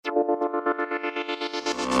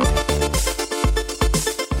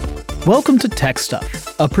Welcome to Tech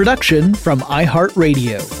Stuff, a production from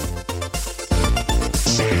iHeartRadio.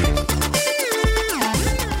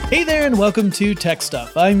 Hey there, and welcome to Tech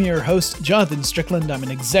Stuff. I'm your host, Jonathan Strickland. I'm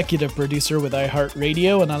an executive producer with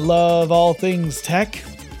iHeartRadio, and I love all things tech.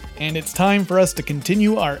 And it's time for us to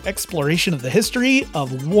continue our exploration of the history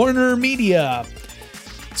of Warner Media.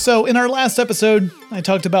 So in our last episode, I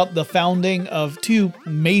talked about the founding of two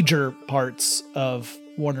major parts of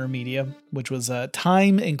Warner Media, which was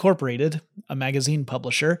Time Incorporated, a magazine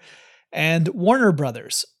publisher, and Warner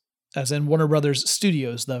Brothers, as in Warner Brothers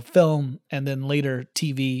Studios, the film and then later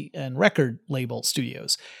TV and record label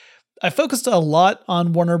studios. I focused a lot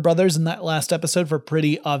on Warner Brothers in that last episode for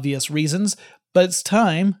pretty obvious reasons, but it's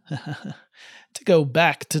time to go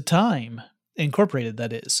back to Time Incorporated,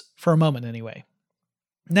 that is, for a moment anyway.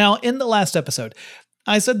 Now, in the last episode,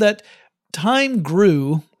 I said that Time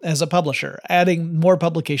grew as a publisher, adding more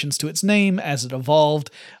publications to its name as it evolved,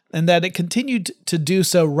 and that it continued to do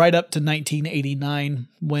so right up to 1989,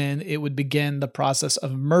 when it would begin the process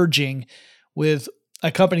of merging with a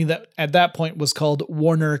company that at that point was called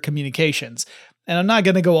Warner Communications. And I'm not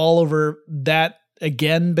going to go all over that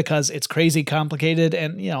again because it's crazy complicated,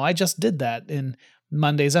 and I just did that in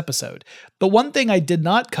Monday's episode. But one thing I did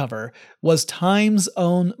not cover was Time's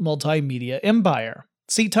own multimedia empire.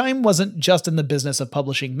 See, Time wasn't just in the business of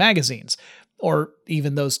publishing magazines, or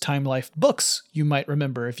even those Time Life books you might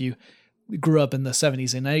remember if you grew up in the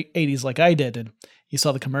 70s and 80s like I did, and you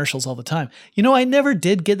saw the commercials all the time. I never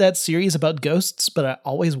did get that series about ghosts, but I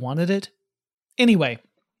always wanted it. Anyway,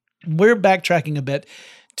 we're backtracking a bit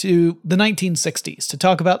to the 1960s to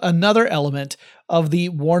talk about another element of the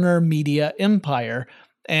Warner Media empire,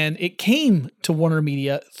 and it came to Warner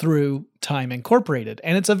Media through Time Incorporated,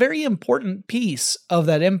 and it's a very important piece of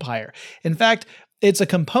that empire. In fact, it's a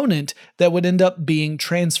component that would end up being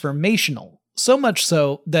transformational, so much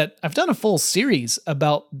so that I've done a full series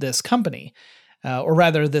about this company, or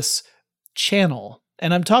rather this channel,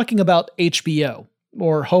 and I'm talking about HBO,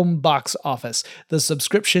 or Home Box Office, the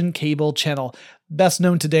subscription cable channel, best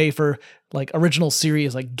known today for original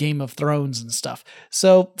series like Game of Thrones and stuff.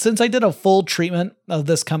 So since I did a full treatment of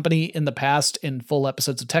this company in the past in full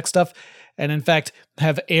episodes of Tech Stuff, and in fact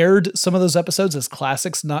have aired some of those episodes as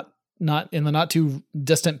classics not in the not too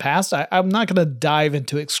distant past, I'm not going to dive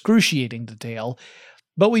into excruciating detail,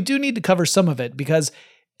 but we do need to cover some of it because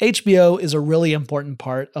HBO is a really important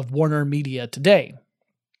part of Warner Media today.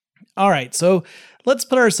 All right, so let's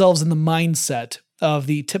put ourselves in the mindset of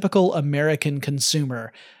the typical American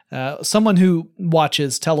consumer, someone who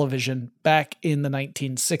watches television back in the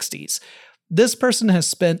 1960s. This person has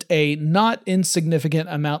spent a not insignificant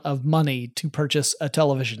amount of money to purchase a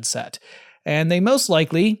television set, and they most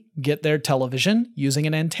likely get their television using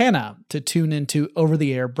an antenna to tune into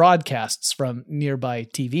over-the-air broadcasts from nearby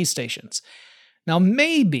TV stations. Now,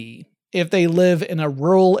 maybe if they live in a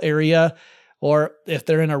rural area, or if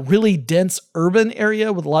they're in a really dense urban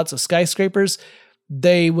area with lots of skyscrapers,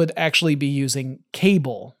 they would actually be using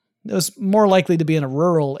cable. It was more likely to be in a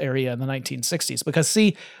rural area in the 1960s because,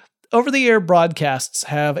 see, over-the-air broadcasts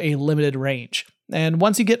have a limited range. And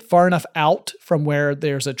once you get far enough out from where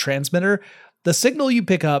there's a transmitter, the signal you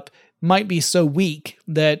pick up might be so weak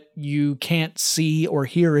that you can't see or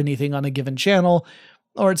hear anything on a given channel,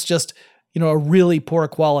 or it's just, a really poor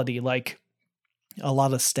quality, like a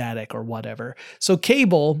lot of static or whatever. So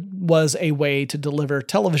cable was a way to deliver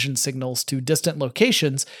television signals to distant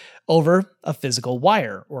locations over a physical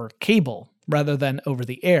wire or cable rather than over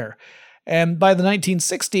the air. And by the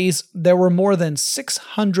 1960s, there were more than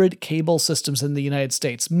 600 cable systems in the United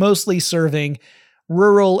States, mostly serving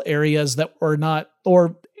rural areas that were not,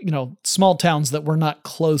 or small towns that were not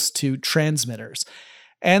close to transmitters.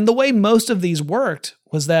 And the way most of these worked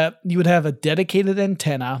was that you would have a dedicated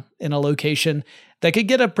antenna in a location that could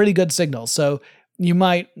get a pretty good signal. So you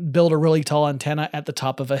might build a really tall antenna at the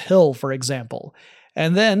top of a hill, for example.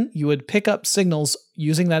 And then you would pick up signals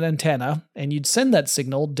using that antenna, and you'd send that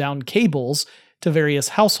signal down cables to various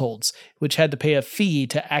households, which had to pay a fee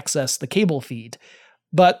to access the cable feed.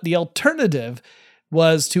 But the alternative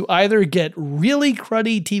was to either get really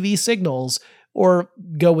cruddy TV signals or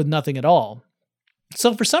go with nothing at all.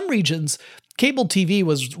 So for some regions, cable TV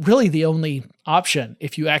was really the only option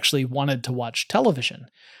if you actually wanted to watch television.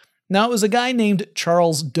 Now, it was a guy named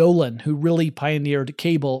Charles Dolan who really pioneered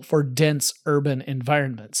cable for dense urban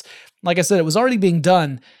environments. Like I said, it was already being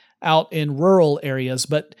done out in rural areas,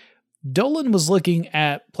 but Dolan was looking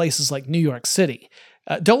at places like New York City.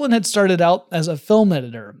 Dolan had started out as a film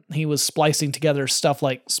editor. He was splicing together stuff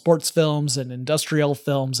like sports films and industrial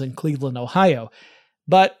films in Cleveland, Ohio.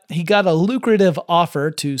 But he got a lucrative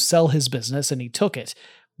offer to sell his business, and he took it.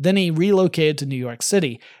 Then he relocated to New York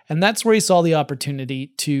City, and that's where he saw the opportunity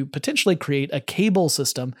to potentially create a cable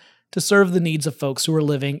system to serve the needs of folks who were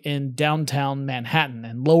living in downtown Manhattan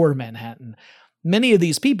and lower Manhattan. Many of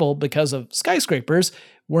these people, because of skyscrapers,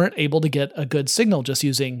 weren't able to get a good signal just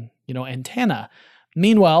using, antenna.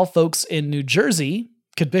 Meanwhile, folks in New Jersey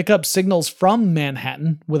could pick up signals from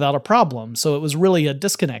Manhattan without a problem. So it was really a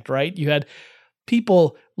disconnect, right? You had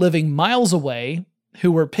people living miles away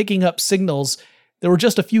who were picking up signals that were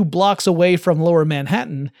just a few blocks away from lower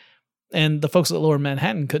Manhattan, and the folks at lower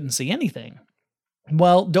Manhattan couldn't see anything.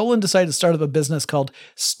 Well, Dolan decided to start up a business called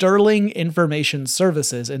Sterling Information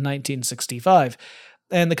Services in 1965,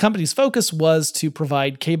 and the company's focus was to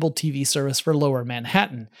provide cable TV service for lower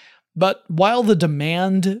Manhattan. But while the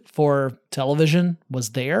demand for television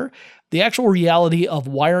was there, the actual reality of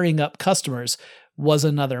wiring up customers was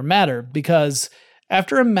another matter, because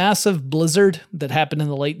after a massive blizzard that happened in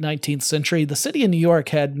the late 19th century, the city of New York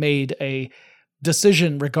had made a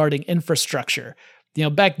decision regarding infrastructure.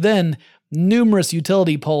 Back then, numerous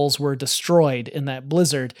utility poles were destroyed in that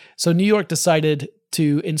blizzard, so New York decided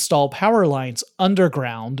to install power lines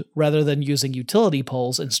underground rather than using utility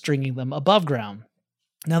poles and stringing them above ground.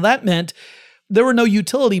 Now that meant there were no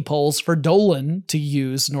utility poles for Dolan to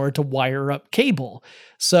use in order to wire up cable.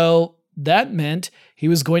 So that meant he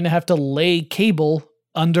was going to have to lay cable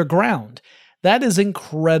underground. That is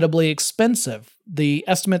incredibly expensive. The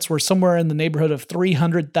estimates were somewhere in the neighborhood of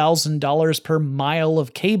 $300,000 per mile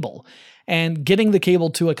of cable. And getting the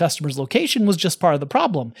cable to a customer's location was just part of the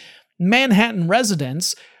problem. Manhattan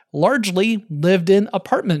residents largely lived in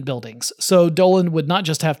apartment buildings, so Dolan would not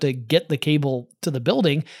just have to get the cable to the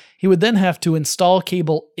building, he would then have to install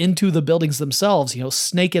cable into the buildings themselves,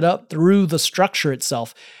 snake it up through the structure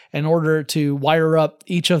itself in order to wire up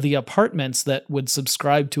each of the apartments that would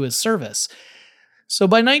subscribe to his service. So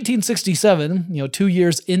by 1967, 2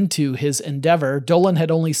 years into his endeavor, Dolan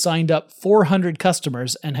had only signed up 400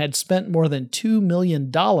 customers and had spent more than $2 million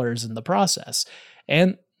in the process.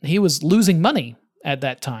 And he was losing money at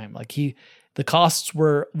that time. The costs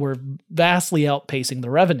were vastly outpacing the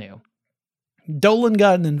revenue. Dolan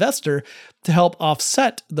got an investor to help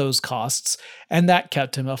offset those costs, and that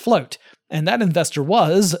kept him afloat. And that investor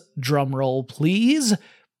was, drumroll please,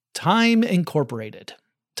 Time Incorporated.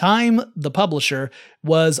 Time, the publisher,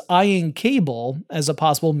 was eyeing cable as a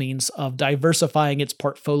possible means of diversifying its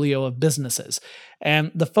portfolio of businesses.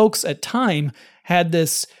 And the folks at Time had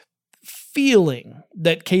this feeling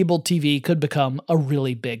that cable TV could become a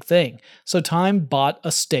really big thing. So Time bought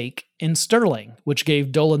a stake in Sterling, which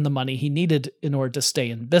gave Dolan the money he needed in order to stay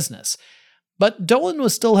in business. But Dolan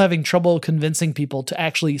was still having trouble convincing people to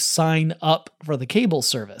actually sign up for the cable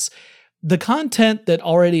service. The content that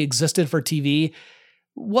already existed for TV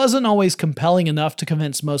wasn't always compelling enough to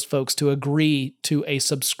convince most folks to agree to a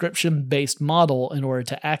subscription-based model in order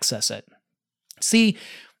to access it. See,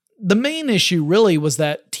 the main issue really was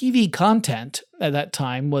that TV content at that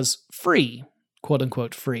time was free,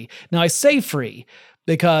 quote-unquote free. Now, I say free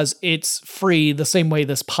because it's free the same way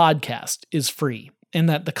this podcast is free, in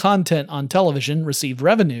that the content on television received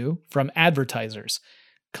revenue from advertisers.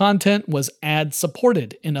 Content was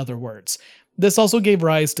ad-supported, in other words. This also gave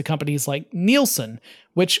rise to companies like Nielsen,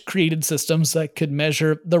 which created systems that could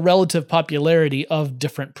measure the relative popularity of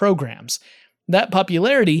different programs. That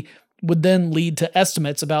popularity would then lead to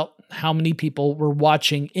estimates about how many people were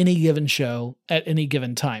watching any given show at any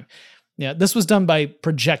given time. This was done by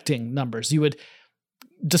projecting numbers. You would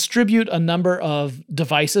distribute a number of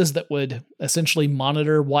devices that would essentially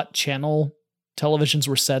monitor what channel televisions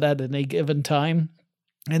were set at any given time,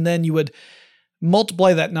 and then you would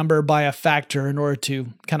multiply that number by a factor in order to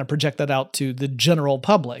kind of project that out to the general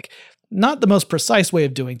public. Not the most precise way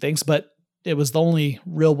of doing things, but it was the only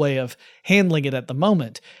real way of handling it at the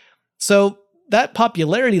moment. So that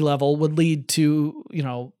popularity level would lead to,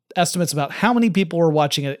 estimates about how many people were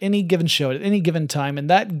watching at any given show at any given time, and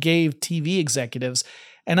that gave TV executives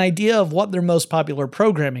an idea of what their most popular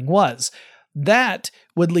programming was. That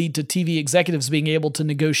would lead to TV executives being able to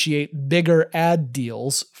negotiate bigger ad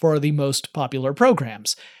deals for the most popular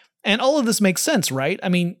programs. And all of this makes sense, right? I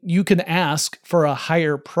mean, you can ask for a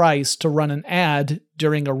higher price to run an ad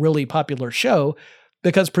during a really popular show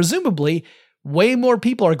because presumably way more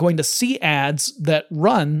people are going to see ads that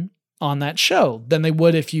run on that show than they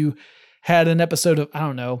would if you had an episode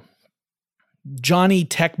of, Johnny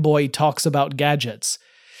Tech Boy Talks About Gadgets.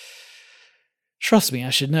 Trust me, I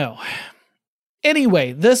should know.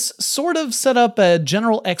 Anyway, this sort of set up a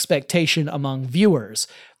general expectation among viewers.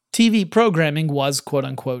 TV programming was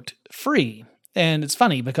quote-unquote free. And it's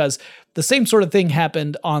funny because the same sort of thing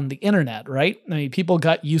happened on the internet, right? I mean, people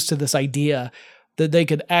got used to this idea that they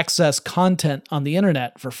could access content on the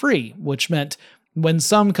internet for free, which meant when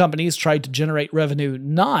some companies tried to generate revenue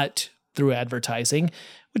not through advertising,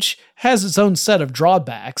 which has its own set of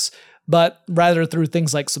drawbacks, but rather through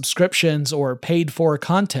things like subscriptions or paid-for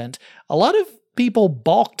content, a lot of people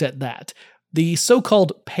balked at that. The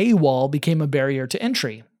so-called paywall became a barrier to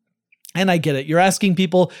entry. And I get it, you're asking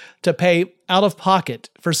people to pay out of pocket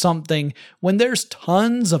for something when there's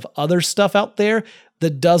tons of other stuff out there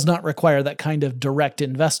that does not require that kind of direct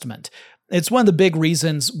investment. It's one of the big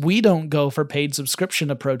reasons we don't go for paid subscription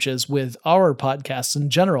approaches with our podcasts in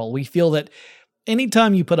general. We feel that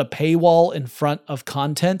anytime you put a paywall in front of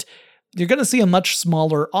content, you're going to see a much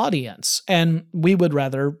smaller audience. And we would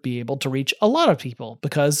rather be able to reach a lot of people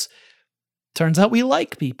because turns out we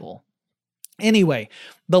like people. Anyway,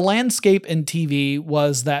 the landscape in TV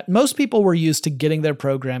was that most people were used to getting their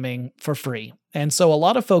programming for free. And so a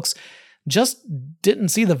lot of folks just didn't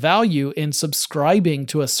see the value in subscribing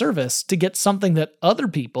to a service to get something that other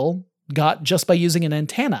people got just by using an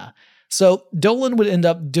antenna. So Dolan would end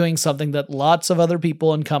up doing something that lots of other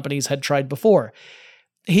people and companies had tried before.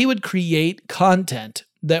 He would create content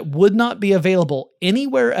that would not be available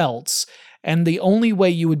anywhere else, and the only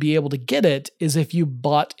way you would be able to get it is if you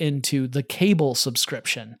bought into the cable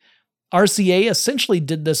subscription. RCA essentially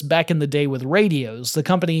did this back in the day with radios. The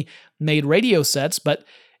company made radio sets, but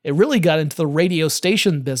it really got into the radio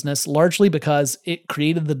station business largely because it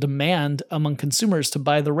created the demand among consumers to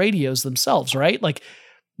buy the radios themselves, right? Like,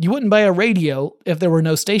 you wouldn't buy a radio if there were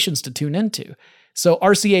no stations to tune into. So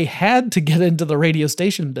RCA had to get into the radio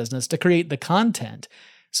station business to create the content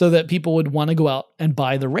so that people would want to go out and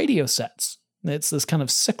buy the radio sets. It's this kind of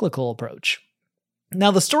cyclical approach. Now,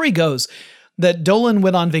 the story goes that Dolan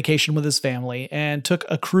went on vacation with his family and took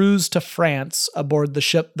a cruise to France aboard the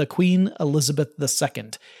ship the Queen Elizabeth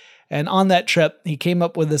II. And on that trip, he came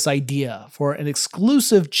up with this idea for an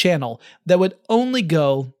exclusive channel that would only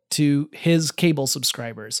go to his cable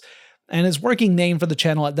subscribers. And his working name for the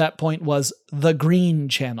channel at that point was The Green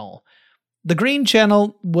Channel. The Green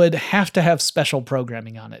Channel would have to have special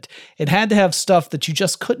programming on it. It had to have stuff that you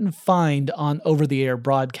just couldn't find on over-the-air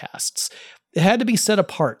broadcasts. It had to be set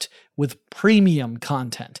apart with premium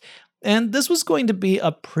content. And this was going to be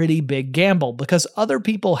a pretty big gamble because other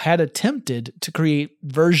people had attempted to create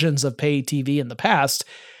versions of pay TV in the past,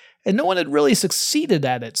 and no one had really succeeded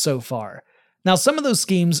at it so far. Now, some of those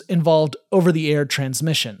schemes involved over-the-air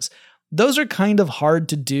transmissions. Those are kind of hard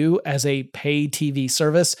to do as a pay TV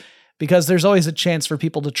service because there's always a chance for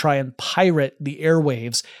people to try and pirate the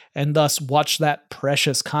airwaves and thus watch that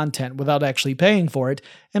precious content without actually paying for it.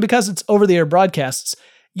 And because it's over-the-air broadcasts,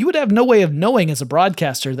 you would have no way of knowing as a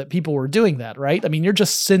broadcaster that people were doing that, right? I mean, you're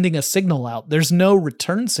just sending a signal out. There's no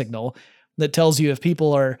return signal that tells you if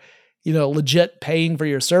people are, legit paying for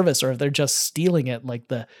your service or if they're just stealing it like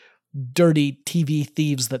the dirty TV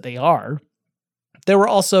thieves that they are. There were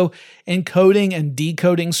also encoding and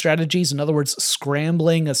decoding strategies, in other words,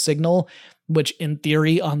 scrambling a signal, which in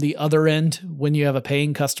theory on the other end, when you have a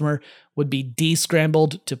paying customer, would be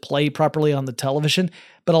descrambled to play properly on the television.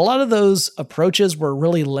 But a lot of those approaches were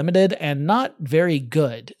really limited and not very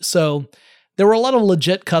good. So there were a lot of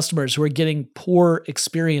legit customers who were getting poor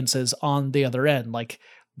experiences on the other end. Like,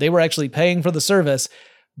 they were actually paying for the service,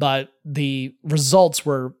 but the results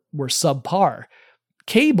were subpar.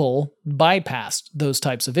 Cable bypassed those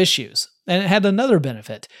types of issues, and it had another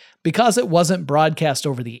benefit. Because it wasn't broadcast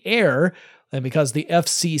over the air, and because the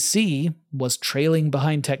FCC was trailing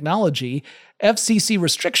behind technology, FCC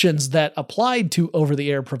restrictions that applied to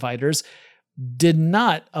over-the-air providers did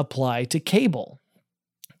not apply to cable.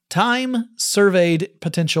 Time surveyed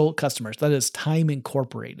potential customers, that is, Time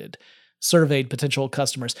Incorporated surveyed potential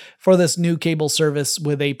customers for this new cable service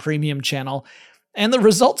with a premium channel. And the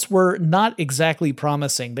results were not exactly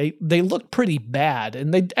promising. They looked pretty bad,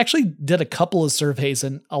 and they actually did a couple of surveys,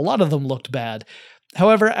 and a lot of them looked bad.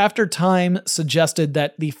 However, after Time suggested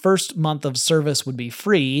that the first month of service would be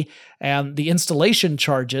free and the installation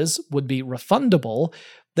charges would be refundable,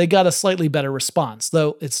 they got a slightly better response,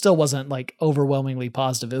 though it still wasn't like overwhelmingly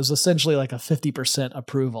positive. It was essentially like a 50%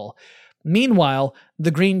 approval. Meanwhile,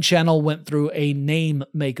 the Green Channel went through a name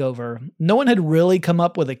makeover. No one had really come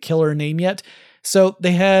up with a killer name yet, so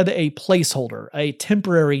they had a placeholder, a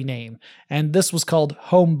temporary name, and this was called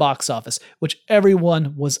Home Box Office, which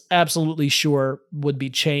everyone was absolutely sure would be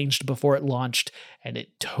changed before it launched, and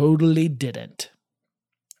it totally didn't.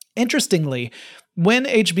 Interestingly, when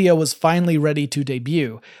HBO was finally ready to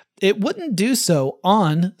debut, it wouldn't do so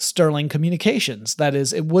on Sterling Communications. That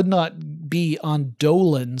is, it would not be on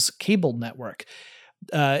Dolan's cable network.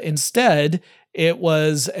 Instead, it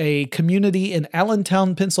was a community in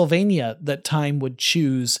Allentown, Pennsylvania that Time would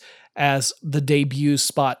choose as the debut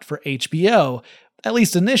spot for HBO, at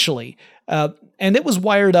least initially. And it was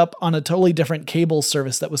wired up on a totally different cable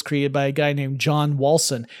service that was created by a guy named John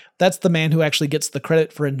Walson. That's the man who actually gets the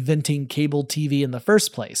credit for inventing cable TV in the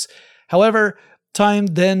first place. However, Time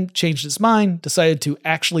then changed its mind, decided to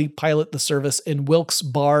actually pilot the service in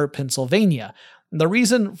Wilkes-Barre, Pennsylvania. The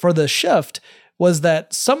reason for the shift was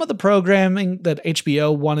that some of the programming that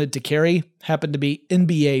HBO wanted to carry happened to be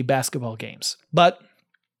NBA basketball games. But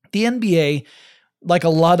the NBA, like a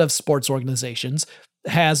lot of sports organizations,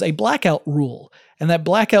 has a blackout rule. And that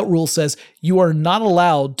blackout rule says you are not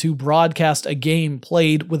allowed to broadcast a game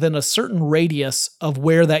played within a certain radius of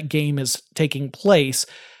where that game is taking place,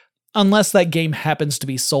 unless that game happens to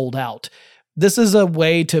be sold out. This is a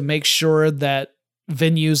way to make sure that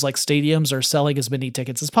venues like stadiums are selling as many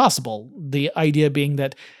tickets as possible. The idea being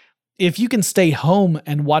that if you can stay home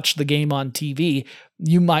and watch the game on TV,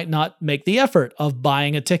 you might not make the effort of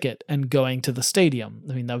buying a ticket and going to the stadium.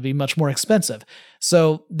 I mean, that would be much more expensive.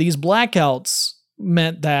 So these blackouts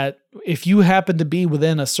meant that if you happen to be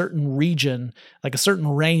within a certain region, like a certain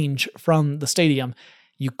range from the stadium,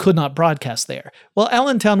 you could not broadcast there. Well,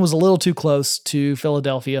 Allentown was a little too close to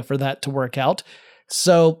Philadelphia for that to work out,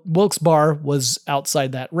 so Wilkes-Barre was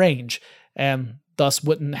outside that range, and thus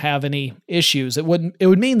wouldn't have any issues. It would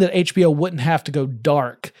mean that HBO wouldn't have to go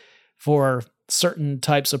dark for certain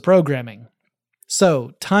types of programming.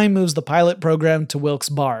 So Time moves the pilot program to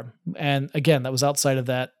Wilkes-Barre, and again, that was outside of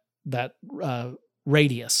that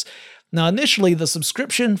radius. Now, initially, the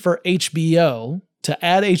subscription for HBO, to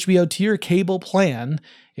add HBO to your cable plan,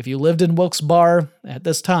 if you lived in Wilkes-Barre at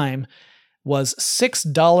this time, was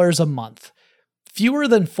 $6 a month. Fewer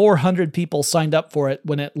than 400 people signed up for it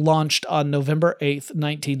when it launched on November 8th,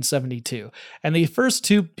 1972. And the first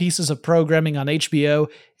two pieces of programming on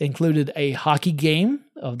HBO included a hockey game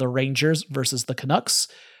of the Rangers versus the Canucks,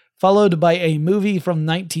 followed by a movie from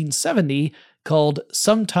 1970 called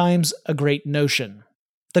Sometimes a Great Notion.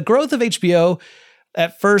 The growth of HBO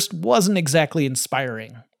at first wasn't exactly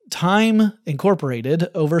inspiring. Time Incorporated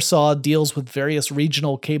oversaw deals with various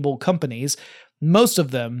regional cable companies, most of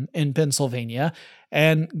them in Pennsylvania,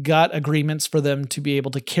 and got agreements for them to be able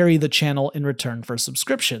to carry the channel in return for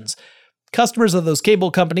subscriptions. Customers of those cable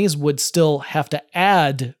companies would still have to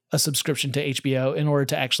add a subscription to HBO in order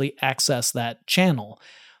to actually access that channel.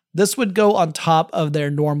 This would go on top of their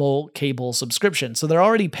normal cable subscription, so they're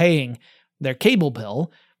already paying their cable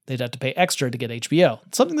bill. They'd have to pay extra to get HBO.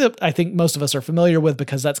 Something that I think most of us are familiar with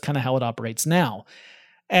because that's kind of how it operates now.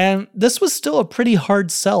 And this was still a pretty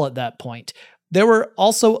hard sell at that point. There were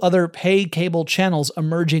also other pay cable channels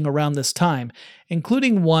emerging around this time,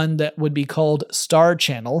 including one that would be called Star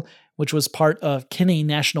Channel, which was part of Kinney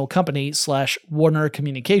National Company / Warner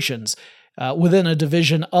Communications, within a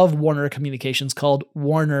division of Warner Communications called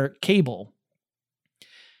Warner Cable.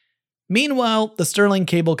 Meanwhile, the Sterling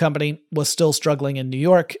Cable Company was still struggling in New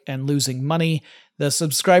York and losing money. The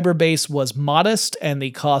subscriber base was modest, and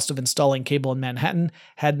the cost of installing cable in Manhattan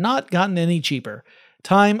had not gotten any cheaper.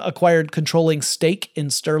 Time acquired controlling stake in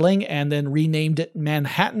Sterling and then renamed it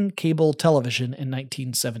Manhattan Cable Television in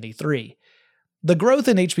 1973. The growth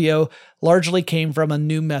in HBO largely came from a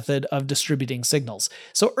new method of distributing signals.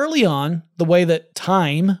 So early on, the way that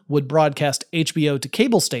Time would broadcast HBO to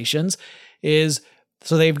cable stations is,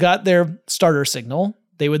 so they've got their starter signal.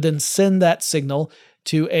 They would then send that signal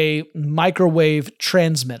to a microwave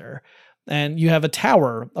transmitter. And you have a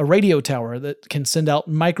tower, a radio tower, that can send out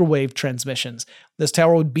microwave transmissions. This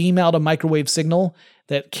tower would beam out a microwave signal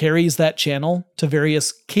that carries that channel to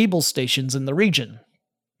various cable stations in the region.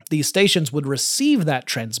 These stations would receive that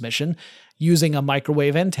transmission using a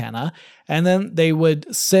microwave antenna, and then they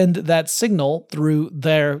would send that signal through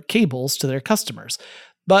their cables to their customers.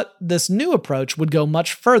 But this new approach would go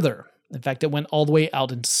much further. In fact, it went all the way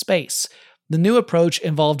out into space. The new approach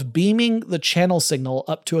involved beaming the channel signal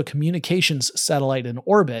up to a communications satellite in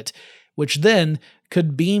orbit, which then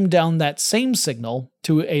could beam down that same signal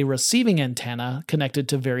to a receiving antenna connected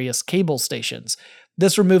to various cable stations.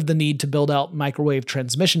 This removed the need to build out microwave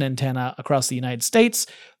transmission antenna across the United States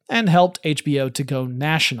and helped HBO to go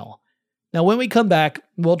national. Now, when we come back,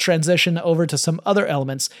 we'll transition over to some other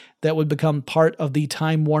elements that would become part of the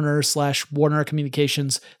Time Warner / Warner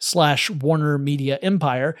Communications / Warner Media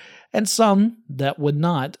empire, and some that would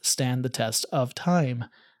not stand the test of time.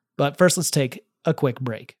 But first, let's take a quick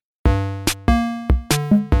break.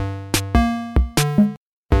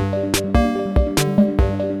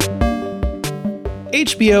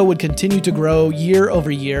 HBO would continue to grow year over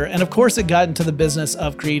year, and of course it got into the business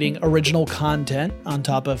of creating original content on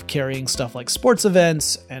top of carrying stuff like sports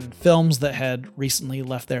events and films that had recently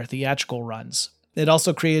left their theatrical runs. It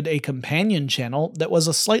also created a companion channel that was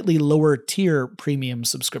a slightly lower tier premium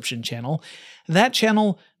subscription channel. That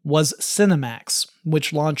channel was Cinemax,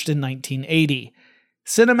 which launched in 1980.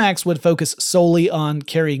 Cinemax would focus solely on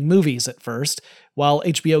carrying movies at first, while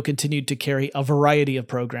HBO continued to carry a variety of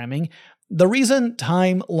programming. The reason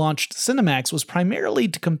Time launched Cinemax was primarily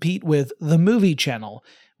to compete with the Movie Channel,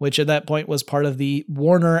 which at that point was part of the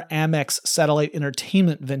Warner Amex satellite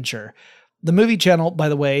entertainment venture. The Movie Channel, by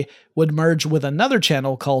the way, would merge with another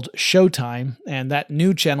channel called Showtime, and that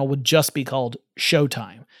new channel would just be called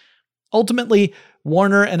Showtime. Ultimately,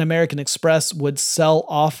 Warner and American Express would sell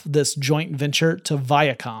off this joint venture to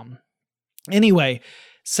Viacom. Anyway,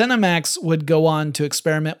 Cinemax would go on to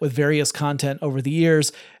experiment with various content over the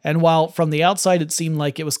years, and while from the outside it seemed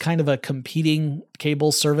like it was kind of a competing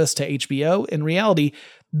cable service to HBO, in reality,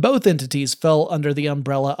 both entities fell under the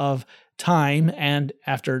umbrella of Time and,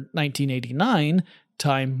 after 1989,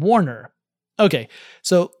 Time Warner. Okay,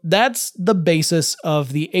 so that's the basis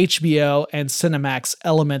of the HBO and Cinemax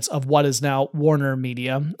elements of what is now Warner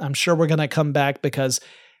Media. I'm sure we're going to come back because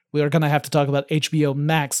we are going to have to talk about HBO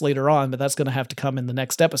Max later on, but that's going to have to come in the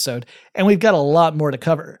next episode. And we've got a lot more to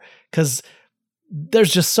cover because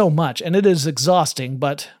there's just so much, and it is exhausting.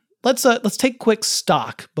 But let's take quick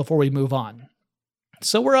stock before we move on.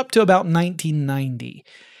 So we're up to about 1990.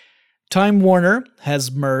 Time Warner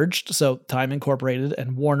has merged, so Time Incorporated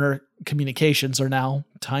and Warner Communications are now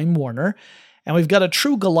Time Warner. And we've got a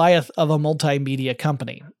true Goliath of a multimedia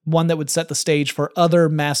company, one that would set the stage for other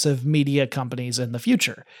massive media companies in the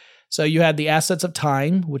future. So you had the assets of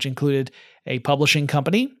Time, which included a publishing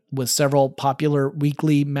company with several popular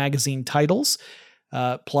weekly magazine titles,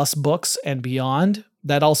 plus books and beyond.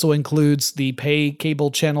 That also includes the pay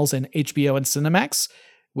cable channels in HBO and Cinemax,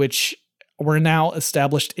 which were now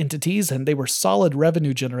established entities, and they were solid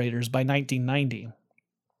revenue generators by 1990.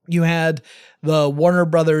 You had the Warner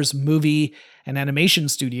Brothers movie and animation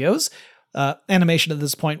studios. Animation at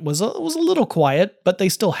this point was a little quiet, but they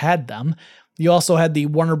still had them. You also had the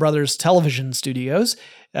Warner Brothers television studios.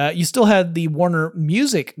 You still had the Warner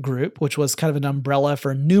Music Group, which was kind of an umbrella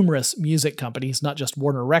for numerous music companies, not just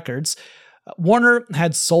Warner Records. Warner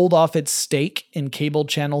had sold off its stake in cable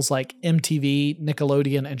channels like MTV,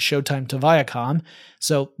 Nickelodeon, and Showtime to Viacom,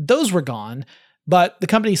 so those were gone. But the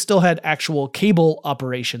company still had actual cable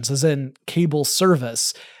operations, as in cable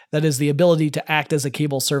service. That is, the ability to act as a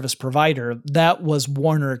cable service provider. That was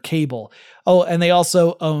Warner Cable. Oh, and they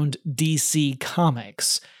also owned DC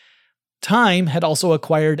Comics. Time had also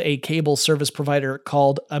acquired a cable service provider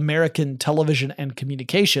called American Television and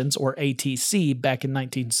Communications, or ATC, back in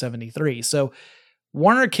 1973. So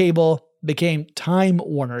Warner Cable became Time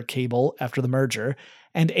Warner Cable after the merger,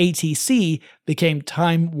 and ATC became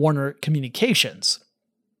Time Warner Communications.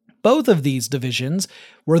 Both of these divisions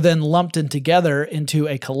were then lumped in together into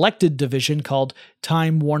a collected division called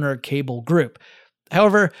Time Warner Cable Group.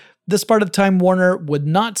 However, this part of Time Warner would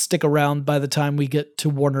not stick around by the time we get to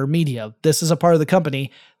Warner Media. This is a part of the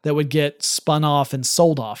company that would get spun off and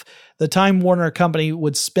sold off. The Time Warner company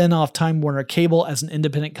would spin off Time Warner Cable as an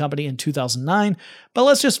independent company in 2009, but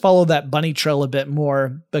let's just follow that bunny trail a bit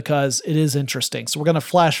more because it is interesting. So we're going to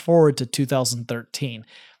flash forward to 2013.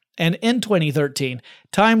 And in 2013,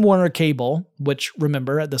 Time Warner Cable, which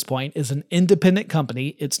remember at this point is an independent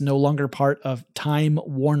company, it's no longer part of Time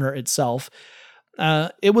Warner itself,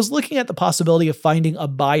 it was looking at the possibility of finding a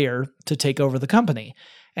buyer to take over the company.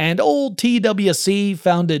 And old TWC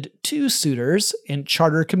founded two suitors in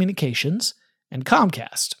Charter Communications and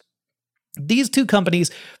Comcast. These two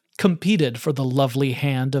companies competed for the lovely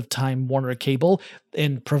hand of Time Warner Cable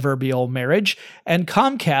in proverbial marriage, and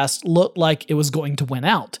Comcast looked like it was going to win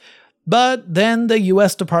out. But then the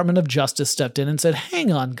U.S. Department of Justice stepped in and said,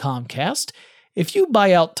 hang on, Comcast. If you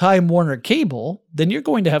buy out Time Warner Cable, then you're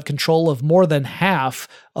going to have control of more than half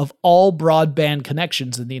of all broadband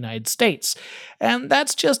connections in the United States. And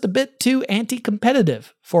that's just a bit too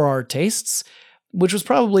anti-competitive for our tastes, which was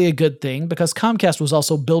probably a good thing because Comcast was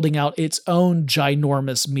also building out its own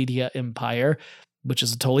ginormous media empire, which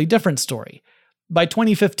is a totally different story. By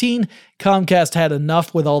 2015, Comcast had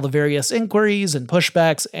enough with all the various inquiries and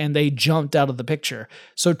pushbacks, and they jumped out of the picture.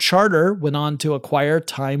 So Charter went on to acquire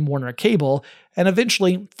Time Warner Cable and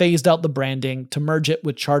eventually phased out the branding to merge it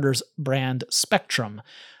with Charter's brand Spectrum.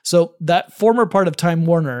 So that former part of Time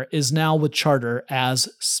Warner is now with Charter as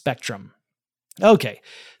Spectrum. Okay,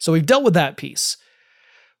 so we've dealt with that piece.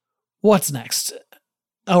 What's next?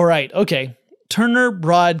 All right, okay. Turner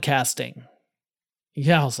Broadcasting.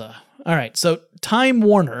 Yowza. All right, so Time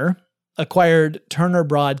Warner acquired Turner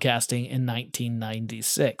Broadcasting in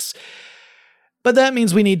 1996. But that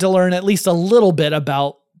means we need to learn at least a little bit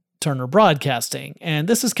about Turner Broadcasting, and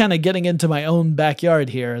this is kind of getting into my own backyard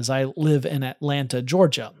here as I live in Atlanta,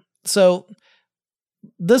 Georgia. So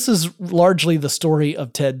this is largely the story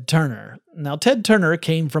of Ted Turner. Now, Ted Turner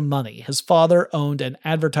came from money. His father owned an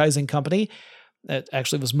advertising company that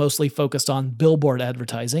actually was mostly focused on billboard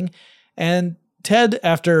advertising, and Ted,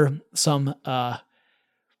 after some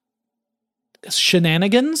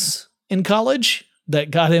shenanigans in college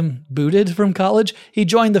that got him booted from college, he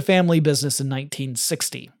joined the family business in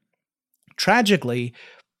 1960. Tragically,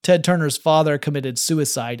 Ted Turner's father committed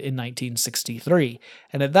suicide in 1963,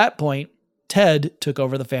 and at that point, Ted took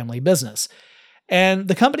over the family business. And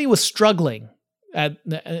the company was struggling at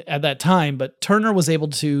that time, but Turner was able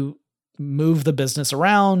to move the business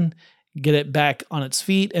around, get it back on its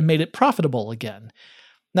feet, and made it profitable again.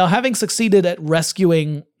 Now, having succeeded at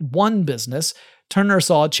rescuing one business, Turner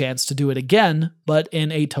saw a chance to do it again, but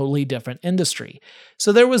in a totally different industry.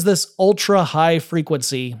 So there was this ultra-high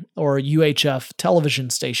frequency, or UHF, television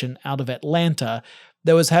station out of Atlanta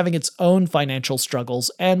that was having its own financial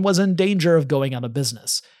struggles and was in danger of going out of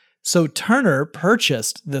business. So Turner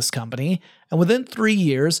purchased this company, and within 3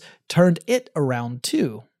 years, turned it around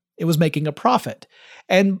too. It was making a profit.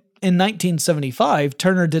 And in 1975,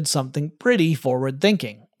 Turner did something pretty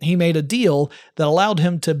forward-thinking. He made a deal that allowed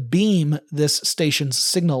him to beam this station's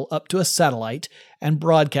signal up to a satellite and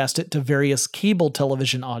broadcast it to various cable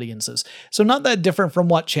television audiences. So not that different from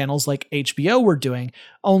what channels like HBO were doing,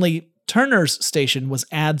 only Turner's station was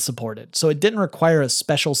ad-supported, so it didn't require a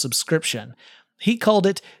special subscription. He called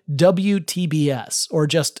it WTBS, or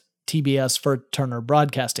just TBS for Turner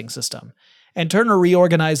Broadcasting System. And Turner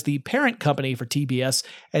reorganized the parent company for TBS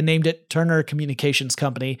and named it Turner Communications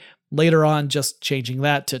Company, later on just changing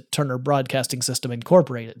that to Turner Broadcasting System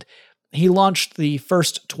Incorporated. He launched the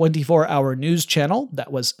first 24-hour news channel,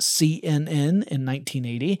 that was CNN, in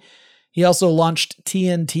 1980. He also launched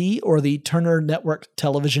TNT, or the Turner Network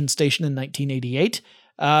television station, in 1988.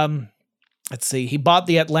 Let's see, he bought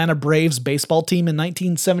the Atlanta Braves baseball team in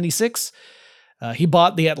 1976. He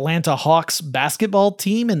bought the Atlanta Hawks basketball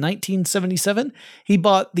team in 1977. He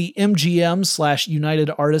bought the MGM/United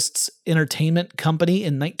Artists Entertainment Company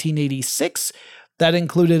in 1986. That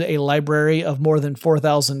included a library of more than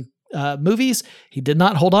 4,000 movies. He did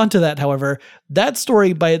not hold on to that, however. That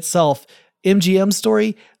story by itself, MGM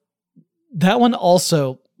story, that one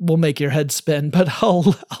also will make your head spin, but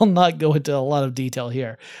I'll not go into a lot of detail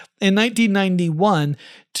here. In 1991,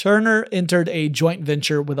 Turner entered a joint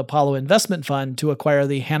venture with Apollo Investment Fund to acquire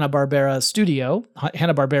the Hanna-Barbera studio.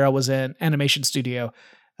 Hanna-Barbera was an animation studio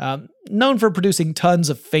known for producing tons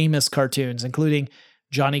of famous cartoons, including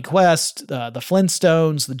Johnny Quest, the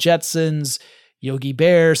Flintstones, the Jetsons, Yogi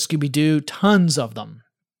Bear, Scooby-Doo, tons of them.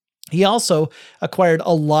 He also acquired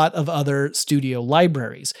a lot of other studio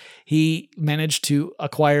libraries. He managed to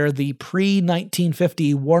acquire the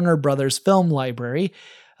pre-1950 Warner Brothers film library.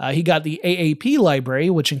 He got the AAP library,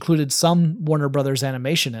 which included some Warner Brothers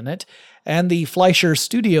animation in it, and the Fleischer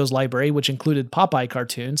Studios library, which included Popeye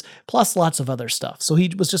cartoons, plus lots of other stuff. So he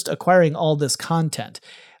was just acquiring all this content.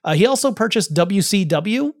 He also purchased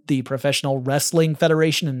WCW, the Professional Wrestling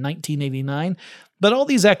Federation, in 1989, but all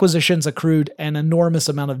these acquisitions accrued an enormous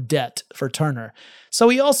amount of debt for Turner. So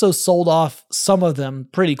he also sold off some of them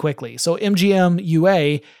pretty quickly. So MGM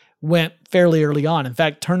UA went fairly early on. In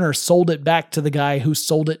fact, Turner sold it back to the guy who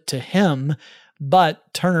sold it to him,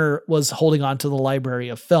 but Turner was holding on to the library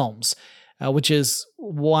of films, which is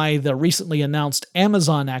why the recently announced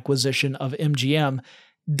Amazon acquisition of MGM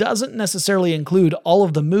doesn't necessarily include all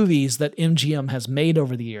of the movies that MGM has made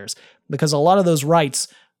over the years, because a lot of those rights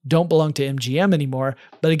don't belong to MGM anymore.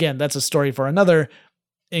 But again, that's a story for another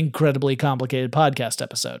incredibly complicated podcast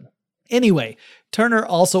episode. Anyway, Turner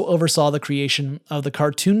also oversaw the creation of the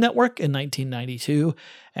Cartoon Network in 1992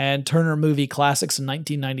 and Turner Movie Classics in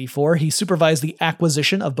 1994. He supervised the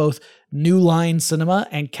acquisition of both New Line Cinema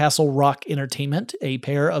and Castle Rock Entertainment, a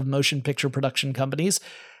pair of motion picture production companies.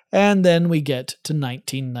 And then we get to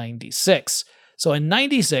 1996. So in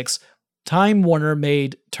 96, Time Warner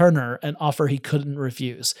made Turner an offer he couldn't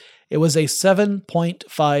refuse. It was a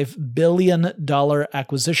 $7.5 billion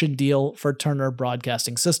acquisition deal for Turner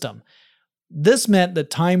Broadcasting System. This meant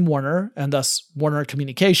that Time Warner, and thus Warner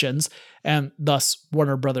Communications, and thus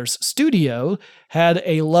Warner Brothers Studio, had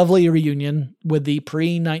a lovely reunion with the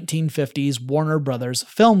pre-1950s Warner Brothers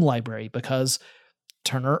film library, because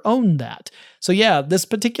Turner owned that. So yeah, this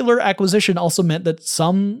particular acquisition also meant that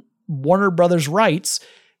some Warner Brothers rights,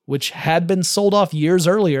 which had been sold off years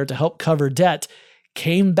earlier to help cover debt,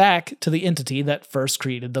 came back to the entity that first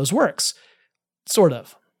created those works. Sort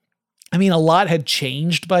of. I mean, a lot had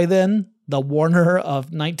changed by then. The Warner of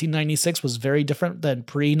 1996 was very different than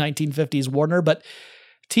pre-1950s Warner, but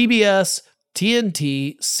TBS,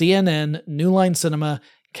 TNT, CNN, New Line Cinema,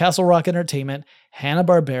 Castle Rock Entertainment,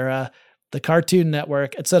 Hanna-Barbera, the Cartoon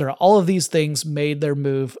Network, etc. All of these things made their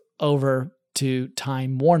move over to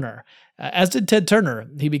Time Warner. As did Ted Turner.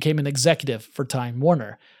 He became an executive for Time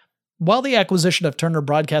Warner. While the acquisition of Turner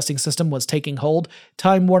Broadcasting System was taking hold,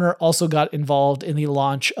 Time Warner also got involved in the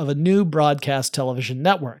launch of a new broadcast television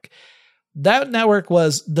network. That network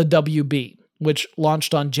was the WB, which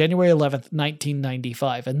launched on January 11th,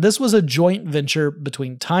 1995. And this was a joint venture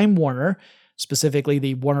between Time Warner, specifically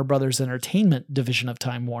the Warner Brothers Entertainment division of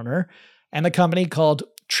Time Warner, and a company called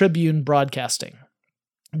Tribune Broadcasting.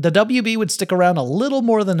 The WB would stick around a little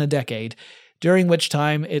more than a decade, during which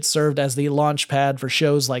time it served as the launch pad for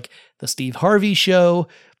shows like The Steve Harvey Show,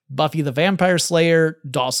 Buffy the Vampire Slayer,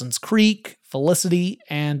 Dawson's Creek, Felicity,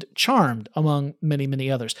 and Charmed, among many,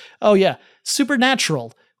 many others. Oh yeah,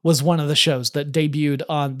 Supernatural was one of the shows that debuted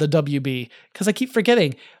on the WB, because I keep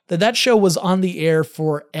forgetting that show was on the air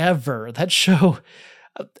forever. That show,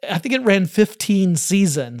 I think it ran 15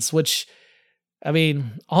 seasons, which, I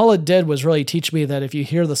mean, all it did was really teach me that if you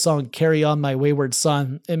hear the song Carry On My Wayward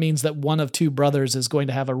Son, it means that one of two brothers is going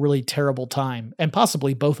to have a really terrible time, and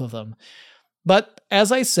possibly both of them. But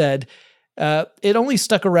as I said, it only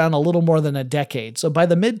stuck around a little more than a decade, so by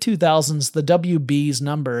the mid-2000s, the WB's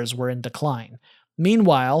numbers were in decline.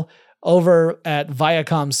 Meanwhile, over at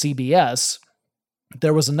Viacom CBS,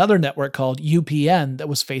 there was another network called UPN that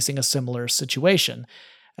was facing a similar situation.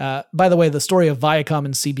 By the way, the story of Viacom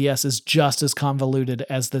and CBS is just as convoluted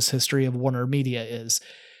as this history of Warner Media is.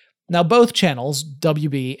 Now, both channels,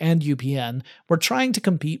 WB and UPN, were trying to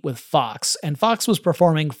compete with Fox, and Fox was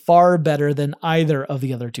performing far better than either of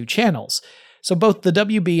the other two channels. So both the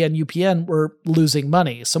WB and UPN were losing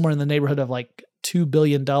money, somewhere in the neighborhood of like $2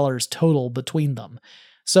 billion total between them.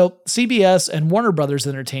 So CBS and Warner Brothers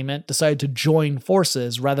Entertainment decided to join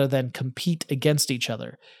forces rather than compete against each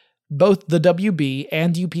other. Both the WB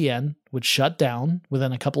and UPN would shut down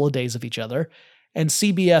within a couple of days of each other, and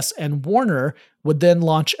CBS and Warner would then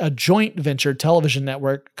launch a joint venture television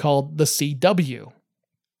network called the CW.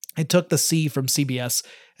 It took the C from CBS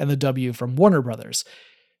and the W from Warner Brothers.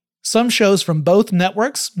 Some shows from both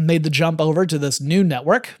networks made the jump over to this new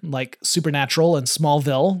network, like Supernatural and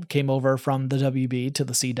Smallville came over from the WB to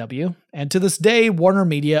the CW, and to this day, Warner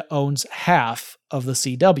Media owns half of the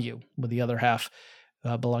CW, with the other half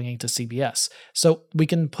belonging to CBS. So we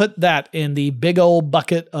can put that in the big old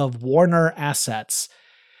bucket of Warner assets.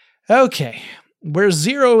 Okay, we're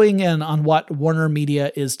zeroing in on what Warner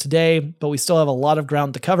Media is today, but we still have a lot of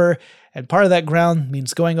ground to cover, and part of that ground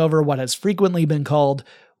means going over what has frequently been called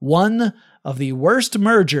one of the worst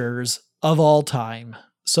mergers of all time.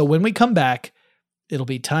 So when we come back, it'll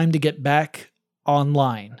be time to get back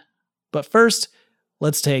online. But first,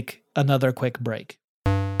 let's take another quick break.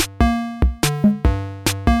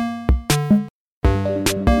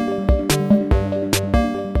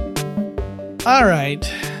 All right,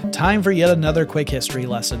 time for yet another quick history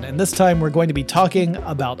lesson, and this time we're going to be talking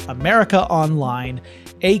about America Online,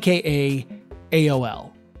 aka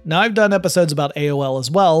AOL. Now, I've done episodes about AOL as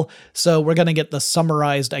well, so we're going to get the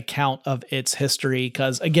summarized account of its history,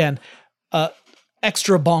 because, again,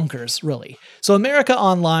 extra bonkers, really. So America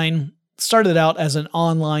Online started out as an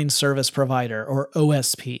online service provider, or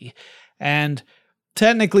OSP, and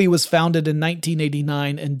technically was founded in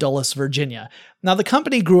 1989 in Dulles, Virginia. Now, the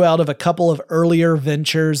company grew out of a couple of earlier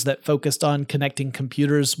ventures that focused on connecting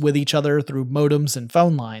computers with each other through modems and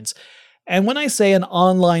phone lines. And when I say an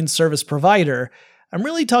online service provider, I'm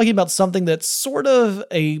really talking about something that's sort of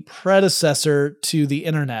a predecessor to the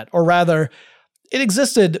internet, or rather, it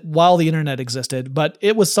existed while the internet existed, but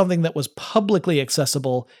it was something that was publicly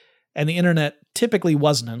accessible, and the internet typically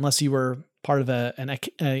wasn't, unless you were part of an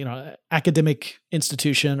academic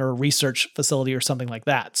institution or research facility or something like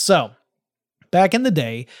that. So, back in the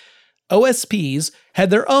day, OSPs had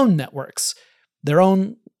their own networks, their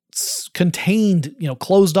own contained,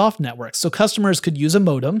 closed off networks. So customers could use a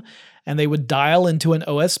modem and they would dial into an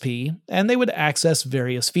OSP and they would access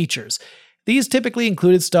various features. These typically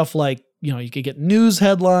included stuff like, you could get news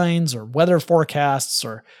headlines or weather forecasts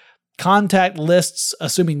or contact lists,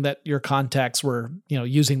 assuming that your contacts were,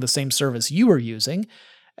 using the same service you were using,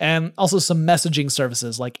 and also some messaging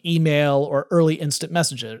services like email or early instant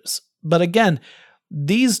messages. But again,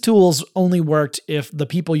 these tools only worked if the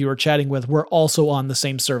people you were chatting with were also on the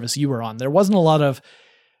same service you were on. There wasn't a lot of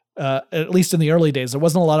At least in the early days, there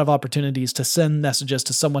wasn't a lot of opportunities to send messages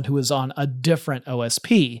to someone who was on a different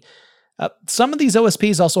OSP. Some of these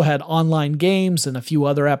OSPs also had online games and a few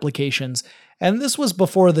other applications, and this was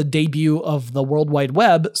before the debut of the World Wide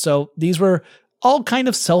Web, so these were all kind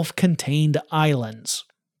of self-contained islands.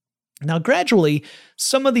 Now, gradually,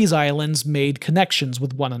 some of these islands made connections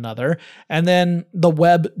with one another, and then the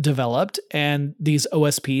web developed, and these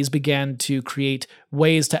OSPs began to create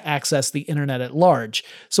ways to access the internet at large.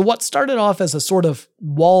 So what started off as a sort of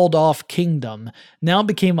walled-off kingdom now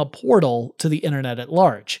became a portal to the internet at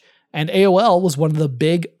large, and AOL was one of the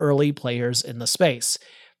big early players in the space.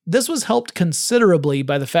 This was helped considerably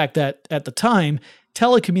by the fact that, at the time,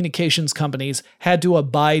 telecommunications companies had to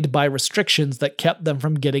abide by restrictions that kept them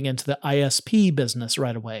from getting into the ISP business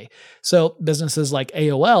right away. So businesses like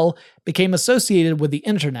AOL became associated with the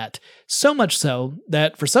internet, so much so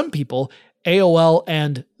that for some people, AOL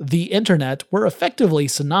and the internet were effectively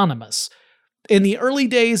synonymous. In the early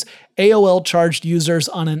days, AOL charged users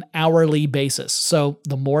on an hourly basis, so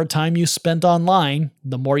the more time you spent online,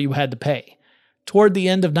 the more you had to pay. Toward the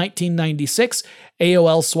end of 1996,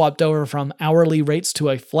 AOL swapped over from hourly rates to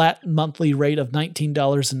a flat monthly rate of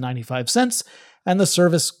 $19.95, and the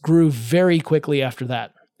service grew very quickly after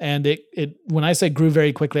that. And when I say grew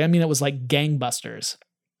very quickly, I mean it was like gangbusters.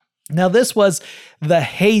 Now, this was the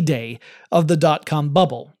heyday of the dot-com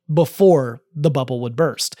bubble, before the bubble would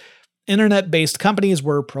burst. Internet-based companies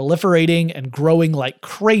were proliferating and growing like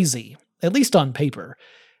crazy, at least on paper.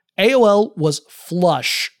 AOL was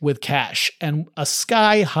flush with cash, and a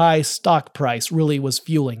sky-high stock price really was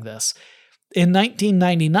fueling this. In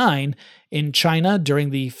 1999, in China, during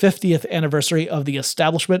the 50th anniversary of the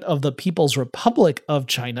establishment of the People's Republic of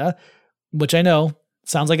China, which I know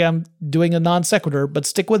sounds like I'm doing a non sequitur, but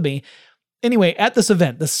stick with me. Anyway, at this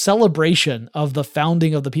event, the celebration of the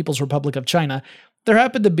founding of the People's Republic of China, there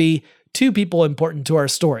happened to be two people important to our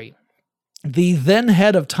story. The then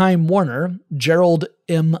head of Time Warner, Gerald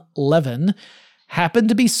M. Levin, happened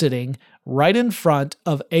to be sitting right in front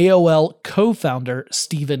of AOL co-founder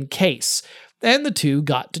Stephen Case, and the two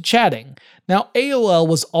got to chatting. Now, AOL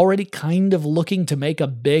was already kind of looking to make a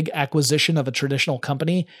big acquisition of a traditional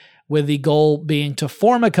company, with the goal being to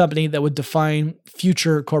form a company that would define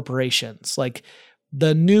future corporations, like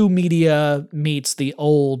the new media meets the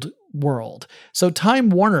old world. So Time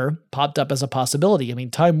Warner popped up as a possibility. I mean,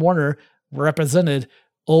 Time Warner represented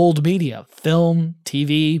old media, film,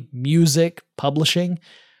 TV, music, publishing.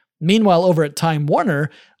 Meanwhile, over at Time Warner,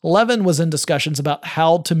 Levin was in discussions about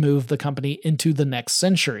how to move the company into the next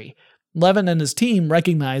century. Levin and his team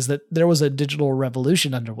recognized that there was a digital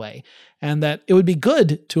revolution underway, and that it would be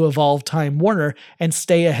good to evolve Time Warner and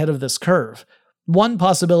stay ahead of this curve. One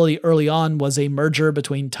possibility early on was a merger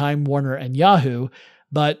between Time Warner and Yahoo,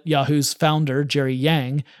 but Yahoo's founder, Jerry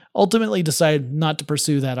Yang, ultimately decided not to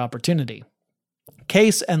pursue that opportunity.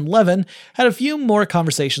 Case and Levin had a few more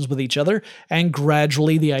conversations with each other, and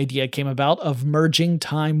gradually the idea came about of merging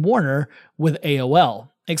Time Warner with AOL.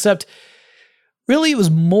 Except, really it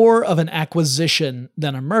was more of an acquisition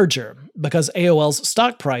than a merger, because AOL's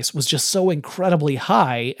stock price was just so incredibly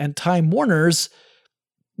high, and Time Warner's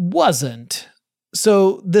wasn't.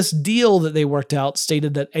 So this deal that they worked out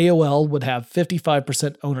stated that AOL would have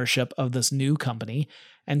 55% ownership of this new company,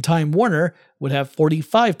 and Time Warner would have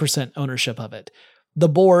 45% ownership of it. The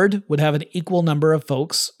board would have an equal number of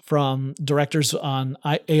folks, from directors on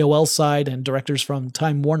AOL's side and directors from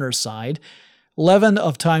Time Warner's side. Levin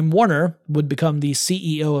of Time Warner would become the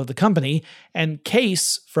CEO of the company, and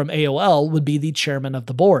Case from AOL would be the chairman of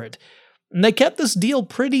the board. And they kept this deal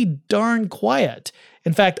pretty darn quiet.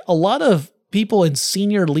 In fact, a lot of people in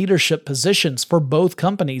senior leadership positions for both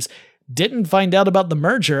companies didn't find out about the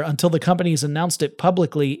merger until the companies announced it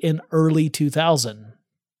publicly in early 2000.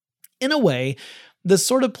 In a way, this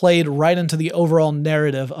sort of played right into the overall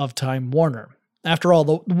narrative of Time Warner. After all,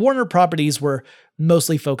 the Warner properties were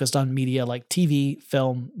mostly focused on media like TV,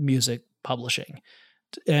 film, music, publishing.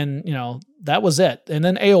 And, that was it. And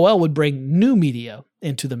then AOL would bring new media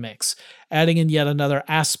into the mix, adding in yet another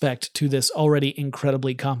aspect to this already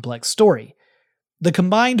incredibly complex story. The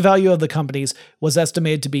combined value of the companies was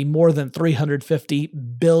estimated to be more than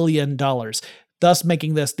 $350 billion, thus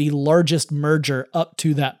making this the largest merger up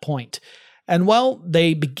to that point. And while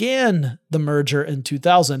they began the merger in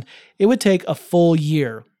 2000, it would take a full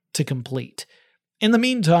year to complete. In the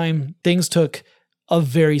meantime, things took a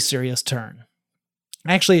very serious turn.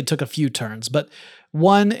 Actually, it took a few turns, but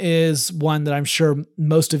one is one that I'm sure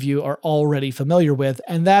most of you are already familiar with,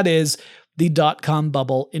 and that is the dot-com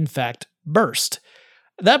bubble, in fact, burst.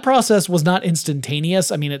 That process was not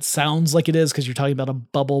instantaneous. I mean, it sounds like it is because you're talking about a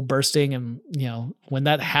bubble bursting, and when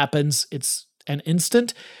that happens, it's an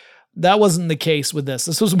instant. That wasn't the case with this.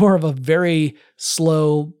 This was more of a very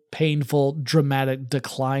slow, painful, dramatic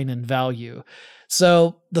decline in value.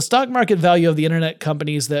 So the stock market value of the internet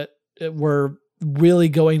companies that were really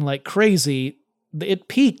going like crazy, it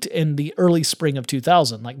peaked in the early spring of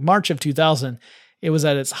 2000, like March of 2000, it was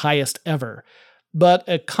at its highest ever. But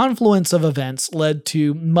a confluence of events led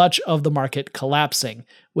to much of the market collapsing,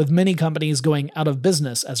 with many companies going out of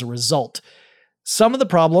business as a result. Some of the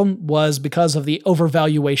problem was because of the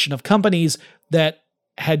overvaluation of companies that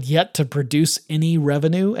had yet to produce any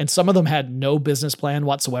revenue, and some of them had no business plan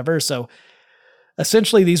whatsoever. So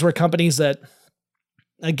essentially, these were companies that,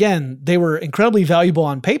 again, they were incredibly valuable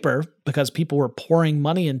on paper because people were pouring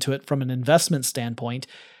money into it from an investment standpoint,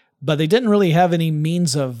 but they didn't really have any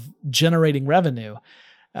means of generating revenue.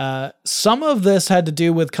 Some of this had to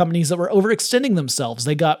do with companies that were overextending themselves.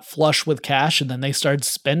 They got flush with cash and then they started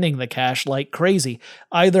spending the cash like crazy,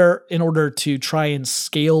 either in order to try and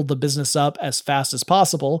scale the business up as fast as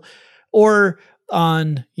possible, or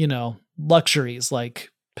on, luxuries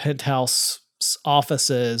like penthouse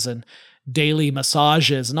offices and daily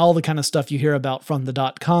massages and all the kind of stuff you hear about from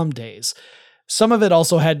the .com days. Some of it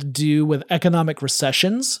also had to do with economic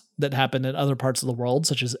recessions that happened in other parts of the world,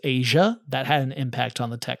 such as Asia. That had an impact on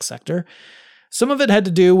the tech sector. Some of it had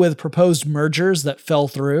to do with proposed mergers that fell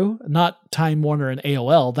through, not Time Warner and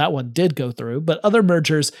AOL. That one did go through, but other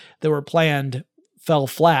mergers that were planned fell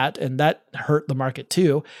flat, and that hurt the market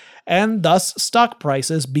too. And thus, stock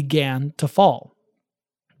prices began to fall.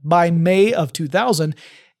 By May of 2000,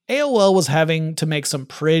 AOL was having to make some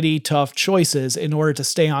pretty tough choices in order to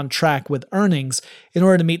stay on track with earnings, in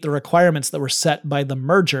order to meet the requirements that were set by the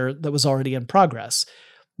merger that was already in progress.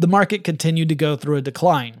 The market continued to go through a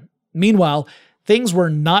decline. Meanwhile, things were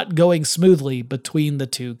not going smoothly between the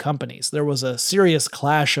two companies. There was a serious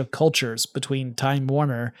clash of cultures between Time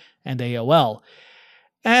Warner and AOL.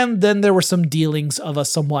 And then there were some dealings of a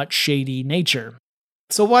somewhat shady nature.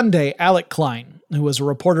 So one day, Alec Klein, who was a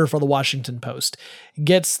reporter for the Washington Post,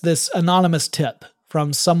 gets this anonymous tip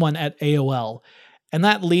from someone at AOL, and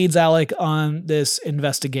that leads Alec on this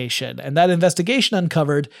investigation. And that investigation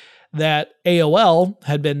uncovered that AOL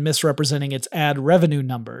had been misrepresenting its ad revenue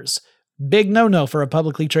numbers. Big no-no for a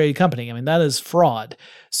publicly traded company. I mean, that is fraud.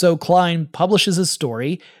 So Klein publishes his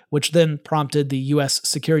story, which then prompted the U.S.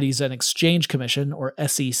 Securities and Exchange Commission, or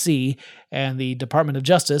SEC, and the Department of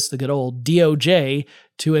Justice, the good old DOJ,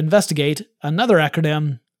 to investigate another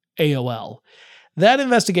acronym, AOL. That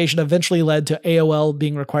investigation eventually led to AOL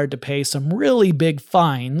being required to pay some really big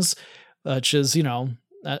fines, which is,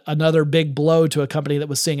 another big blow to a company that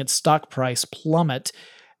was seeing its stock price plummet.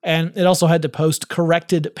 And it also had to post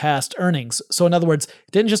corrected past earnings. So in other words,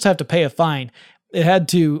 it didn't just have to pay a fine, it had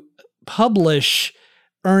to publish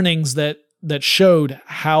earnings that showed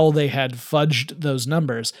how they had fudged those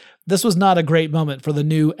numbers. This was not a great moment for the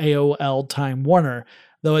new AOL Time Warner,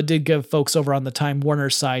 though it did give folks over on the Time Warner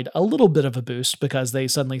side a little bit of a boost because they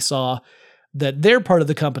suddenly saw that their part of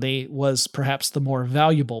the company was perhaps the more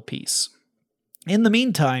valuable piece. In the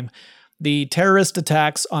meantime, the terrorist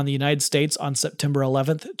attacks on the United States on September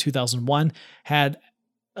 11th, 2001 had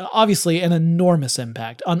obviously an enormous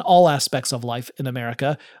impact on all aspects of life in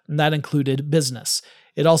America, and that included business.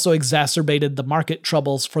 It also exacerbated the market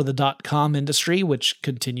troubles for the .com industry, which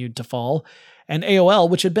continued to fall, and AOL,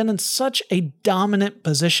 which had been in such a dominant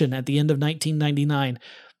position at the end of 1999,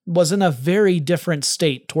 was in a very different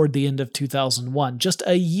state toward the end of 2001, just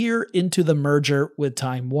a year into the merger with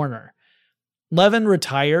Time Warner. Levin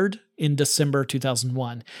retired in December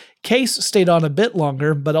 2001. Case stayed on a bit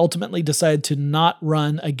longer, but ultimately decided to not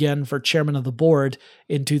run again for chairman of the board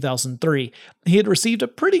in 2003. He had received a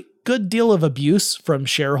pretty good deal of abuse from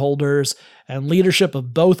shareholders and leadership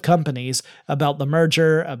of both companies about the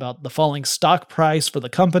merger, about the falling stock price for the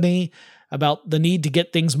company, about the need to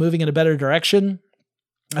get things moving in a better direction.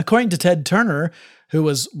 According to Ted Turner, who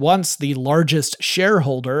was once the largest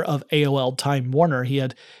shareholder of AOL Time Warner, he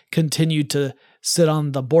had continued to sit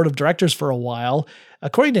on the board of directors for a while.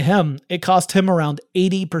 According to him, it cost him around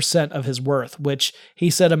 80% of his worth, which he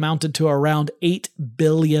said amounted to around $8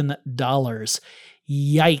 billion.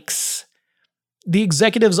 Yikes. The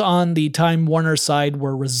executives on the Time Warner side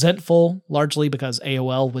were resentful, largely because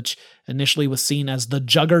AOL, which initially was seen as the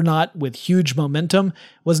juggernaut with huge momentum,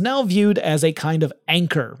 was now viewed as a kind of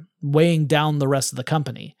anchor, weighing down the rest of the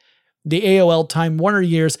company. The AOL Time Warner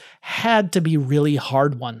years had to be really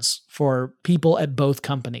hard ones for people at both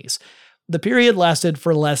companies. The period lasted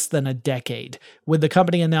for less than a decade, with the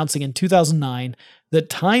company announcing in 2009 that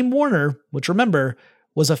Time Warner, which remember,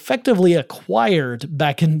 was effectively acquired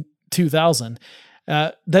back in 2000,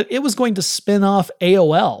 that it was going to spin off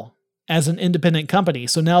AOL as an independent company.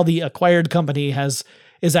 So now the acquired company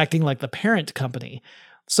is acting like the parent company.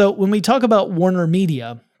 So when we talk about Warner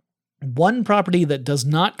Media, one property that does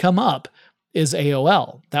not come up is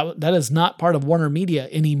AOL. That is not part of Warner Media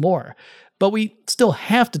anymore. But we still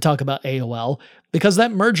have to talk about AOL because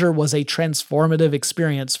that merger was a transformative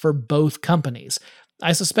experience for both companies.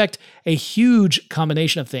 I suspect a huge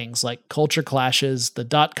combination of things like culture clashes, the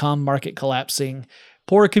dot-com market collapsing,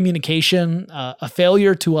 poor communication, a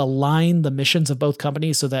failure to align the missions of both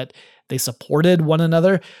companies so that they supported one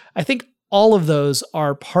another. I think all of those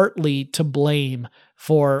are partly to blame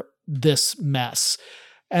for this mess.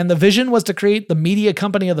 And the vision was to create the media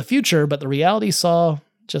company of the future, but the reality saw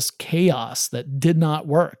just chaos that did not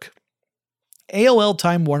work. AOL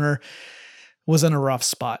Time Warner was in a rough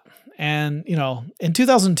spot. And, in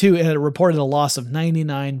 2002, it had reported a loss of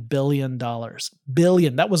 $99 billion.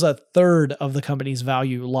 Billion. That was a third of the company's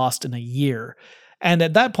value lost in a year. And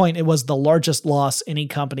at that point, it was the largest loss any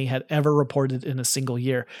company had ever reported in a single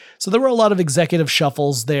year. So there were a lot of executive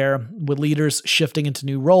shuffles there, with leaders shifting into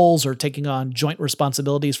new roles or taking on joint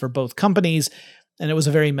responsibilities for both companies, and it was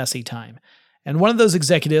a very messy time. And one of those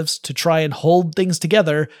executives to try and hold things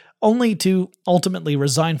together, only to ultimately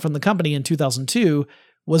resign from the company in 2002,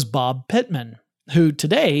 was Bob Pittman, who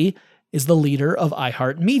today is the leader of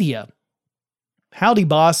iHeartMedia. Howdy,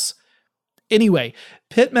 boss. Anyway,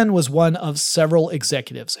 Pittman was one of several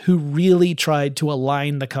executives who really tried to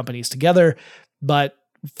align the companies together, but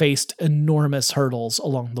faced enormous hurdles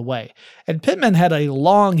along the way. And Pittman had a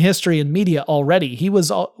long history in media already. He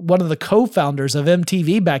was one of the co-founders of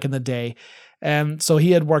MTV back in the day, and so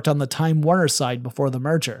he had worked on the Time Warner side before the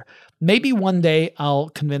merger. Maybe one day I'll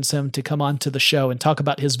convince him to come on to the show and talk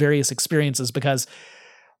about his various experiences, because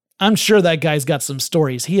I'm sure that guy's got some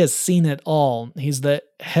stories. He has seen it all. He's the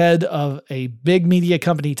head of a big media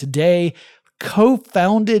company today,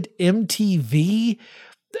 co-founded MTV.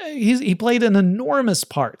 He played an enormous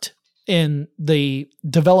part in the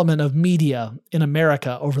development of media in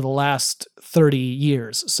America over the last 30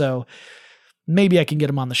 years. So maybe I can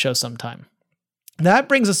get him on the show sometime. That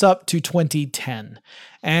brings us up to 2010,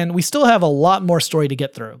 and we still have a lot more story to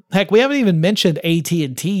get through. Heck, we haven't even mentioned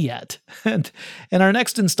AT&T yet. And in our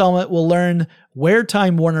next installment, we'll learn where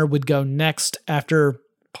Time Warner would go next after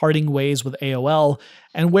parting ways with AOL,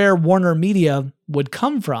 and where Warner Media would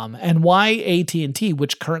come from, and why AT&T,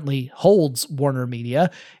 which currently holds Warner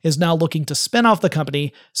Media, is now looking to spin off the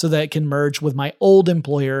company so that it can merge with my old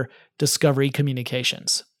employer, Discovery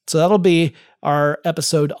Communications. So that'll be our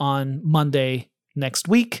episode on Monday next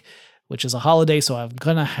week, which is a holiday, so I'm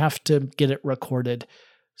going to have to get it recorded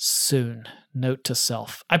soon. Note to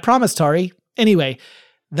self. I promise, Tari. Anyway,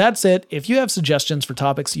 that's it. If you have suggestions for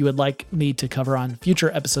topics you would like me to cover on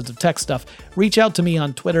future episodes of Tech Stuff, reach out to me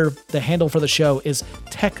on Twitter. The handle for the show is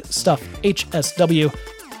TechStuffHSW,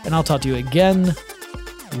 and I'll talk to you again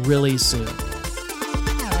really soon.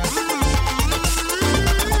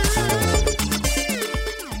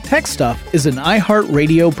 Tech Stuff is an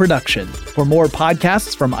iHeartRadio production. For more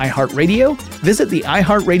podcasts from iHeartRadio, visit the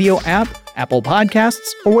iHeartRadio app, Apple Podcasts,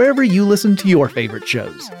 or wherever you listen to your favorite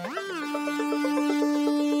shows.